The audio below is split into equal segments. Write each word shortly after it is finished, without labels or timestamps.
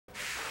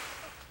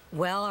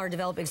Well, our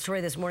developing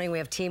story this morning, we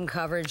have team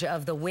coverage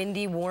of the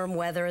windy, warm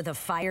weather, the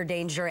fire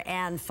danger,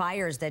 and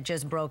fires that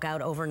just broke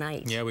out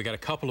overnight. Yeah, we got a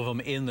couple of them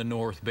in the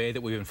North Bay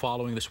that we've been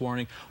following this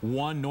morning.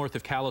 One north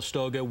of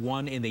Calistoga,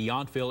 one in the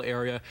Yountville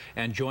area.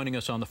 And joining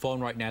us on the phone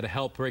right now to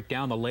help break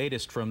down the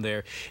latest from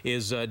there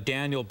is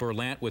Daniel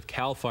Berlant with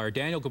CalFire.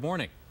 Daniel, good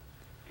morning.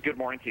 Good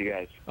morning to you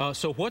guys.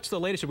 So what's the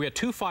latest? We got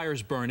two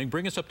fires burning.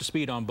 Bring us up to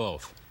speed on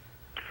both.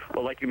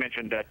 Well, like you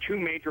mentioned, two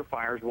major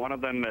fires. One of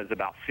them is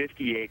about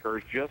 50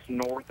 acres just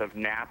north of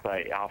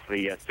Napa off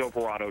the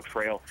Silverado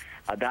Trail.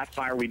 That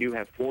fire we do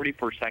have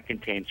 40%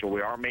 contained, so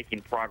we are making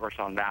progress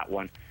on that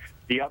one.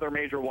 The other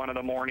major one of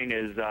the morning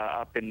is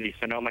up in the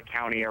Sonoma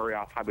County area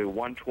off Highway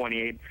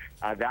 128.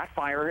 That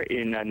fire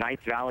in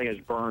Knights Valley has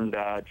burned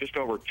just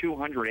over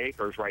 200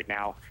 acres right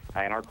now,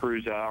 and our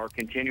crews are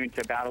continuing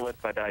to battle it,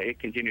 but it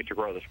continues to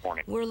grow this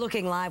morning. We're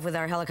looking live with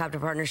our helicopter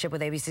partnership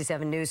with ABC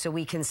 7 News, so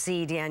we can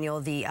see, Daniel,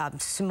 the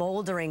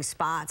smoldering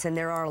spots, and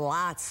there are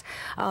lots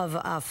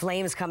of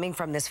flames coming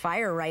from this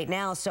fire right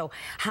now. So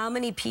how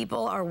many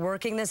people are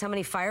working this? How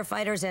many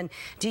firefighters? And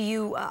do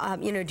you,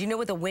 do you know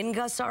what the wind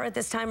gusts are at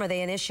this time? Are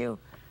they an issue?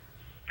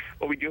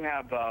 Well, we do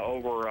have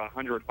over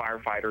 100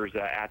 firefighters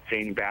at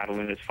scene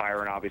battling this fire,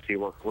 and obviously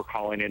we're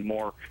calling in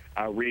more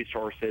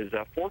resources.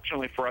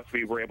 Fortunately for us,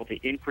 we were able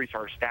to increase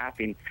our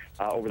staffing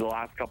over the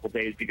last couple of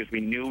days because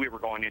we knew we were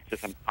going into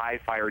some high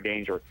fire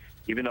danger.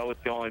 Even though it's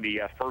only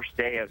the first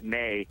day of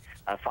May,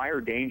 fire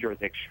danger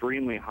is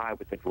extremely high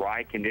with the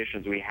dry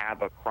conditions we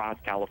have across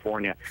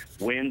California.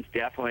 Winds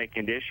definitely a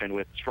condition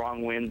with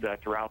strong winds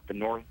throughout the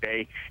North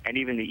Bay and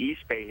even the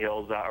East Bay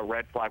Hills. A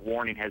red flag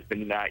warning has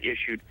been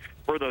issued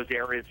for those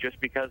areas just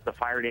because the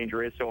fire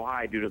danger is so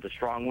high due to the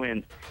strong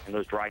winds and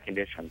those dry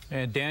conditions.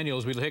 And Daniel,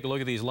 as we take a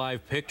look at these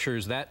live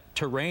pictures, that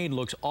terrain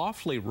looks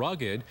awfully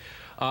rugged.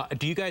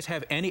 Do you guys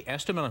have any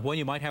estimate on when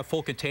you might have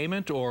full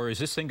containment, or is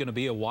this thing going to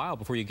be a while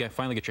before you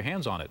finally get your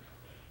hands on it?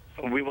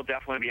 We will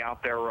definitely be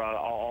out there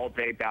all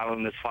day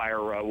battling this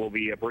fire. We'll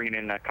be bringing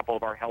in a couple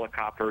of our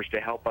helicopters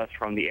to help us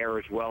from the air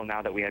as well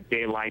now that we have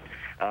daylight.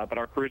 But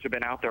our crews have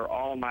been out there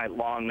all night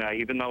long.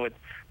 Even though it's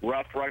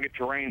rough, rugged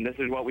terrain, this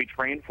is what we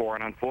train for.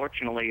 And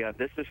unfortunately,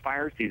 this is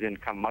fire season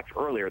come much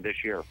earlier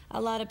this year.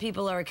 A lot of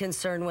people are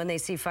concerned when they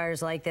see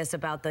fires like this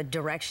about the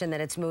direction that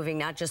it's moving,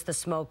 not just the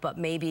smoke, but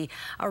maybe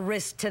a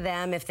risk to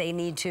them if they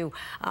need to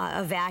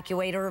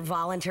evacuate or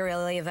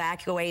voluntarily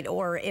evacuate,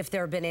 or if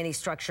there have been any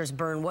structures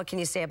burned. What can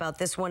you say about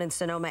this one in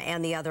Sonoma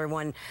and the other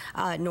one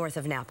north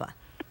of Napa?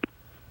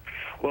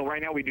 Well,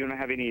 right now we do not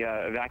have any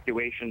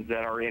evacuations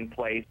that are in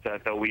place,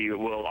 so we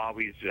will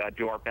always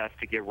do our best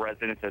to give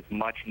residents as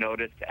much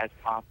notice as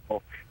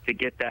possible to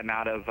get them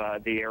out of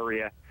the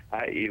area.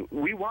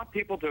 We want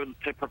people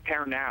to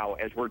prepare now,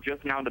 as we're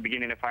just now in the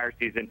beginning of fire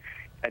season.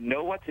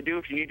 Know what to do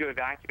if you need to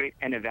evacuate,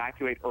 and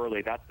evacuate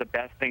early. That's the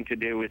best thing to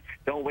do. Is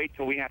don't wait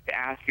till we have to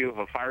ask you if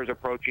a fire's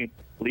approaching.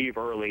 Leave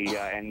early,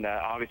 and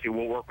obviously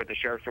we'll work with the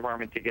Sheriff's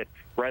Department to get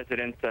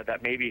residents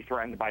that may be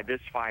threatened by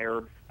this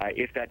fire,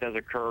 if that does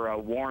occur,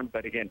 warned.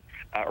 But again,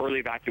 early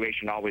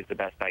evacuation always the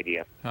best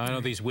idea. I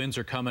know these winds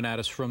are coming at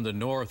us from the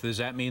north. Does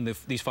that mean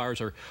that these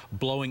fires are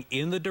blowing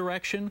in the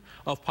direction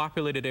of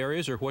populated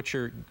areas, or what's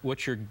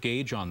your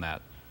gauge on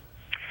that?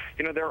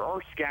 You know, there are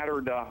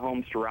scattered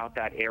homes throughout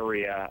that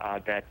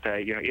area that,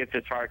 if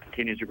this fire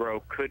continues to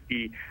grow, could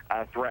be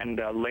threatened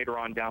later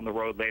on down the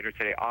road later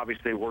today.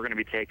 Obviously, we're going to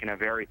be taking a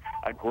very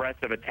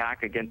aggressive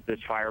attack against this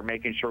fire,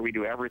 making sure we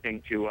do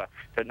everything to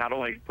not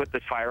only put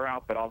this fire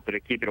out, but also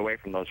to keep it away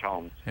from those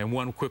homes. And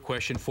one quick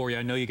question for you.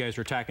 I know you guys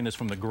are attacking this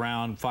from the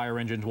ground, fire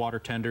engines, water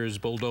tenders,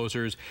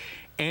 bulldozers.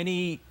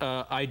 Any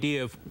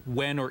idea of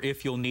when or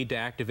if you'll need to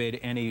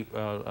activate any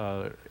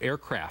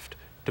aircraft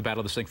to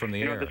battle this thing from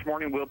the air? This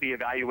morning we'll be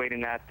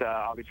evaluating that.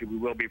 Obviously, we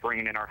will be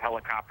bringing in our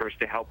helicopters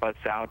to help us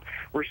out.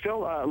 We're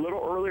still a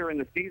little earlier in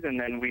the season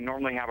than we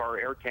normally have our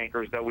air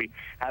tankers, though we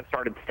have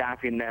started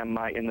staffing them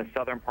in the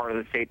southern part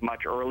of the state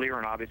much earlier,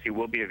 and obviously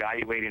we'll be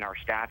evaluating our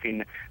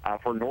staffing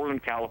for Northern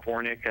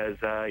California because,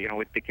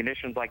 with the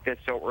conditions like this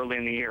so early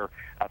in the year,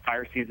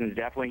 fire season is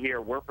definitely here.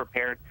 We're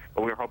prepared,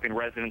 but we're hoping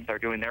residents are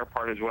doing their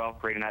part as well,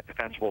 creating that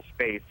defensible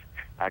space,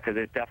 because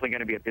it's definitely going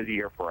to be a busy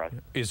year for us.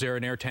 Is there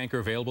an air tanker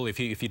available if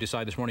you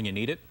decide this morning you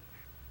need it?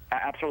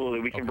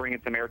 Absolutely. We can bring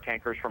in some air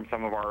tankers from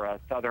some of our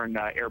southern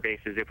air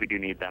bases if we do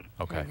need them.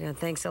 Okay. Yeah,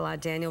 thanks a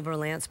lot. Daniel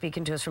Berlant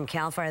speaking to us from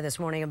CalFire this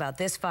morning about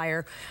this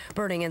fire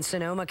burning in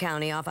Sonoma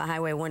County off of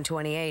Highway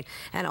 128,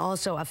 and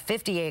also a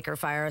 50-acre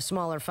fire, a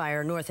smaller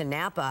fire north of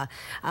Napa.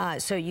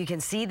 So you can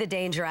see the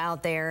danger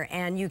out there,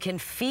 and you can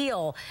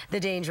feel the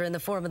danger in the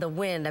form of the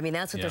wind. I mean,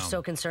 that's what they're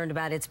so concerned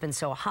about. It's been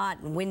so hot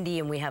and windy,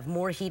 and we have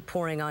more heat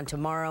pouring on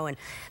tomorrow, and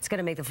it's going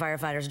to make the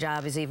firefighters'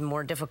 job is even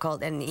more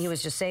difficult. And he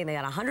was just saying they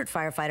got 100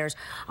 firefighters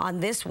on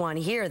this one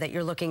here that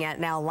you're looking at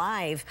now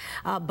live,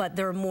 but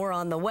there are more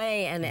on the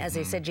way. And as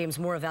I said, James,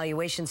 more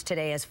evaluations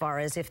today as far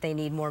as if they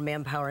need more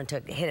manpower and to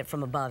hit it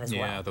from above as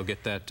well. Yeah, they'll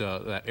get that,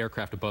 that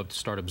aircraft above to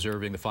start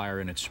observing the fire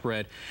and its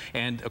spread.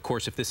 And of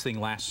course, if this thing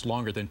lasts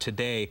longer than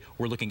today,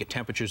 we're looking at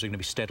temperatures that are going to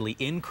be steadily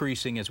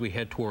increasing as we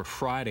head toward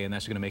Friday, and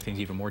that's going to make things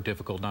even more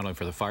difficult, not only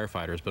for the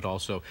firefighters, but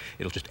also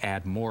it'll just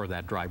add more of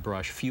that dry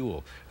brush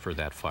fuel for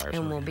that fire.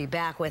 And we'll be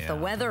back with the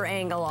weather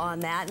angle on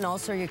that and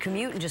also your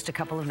commute in just a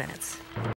couple of minutes.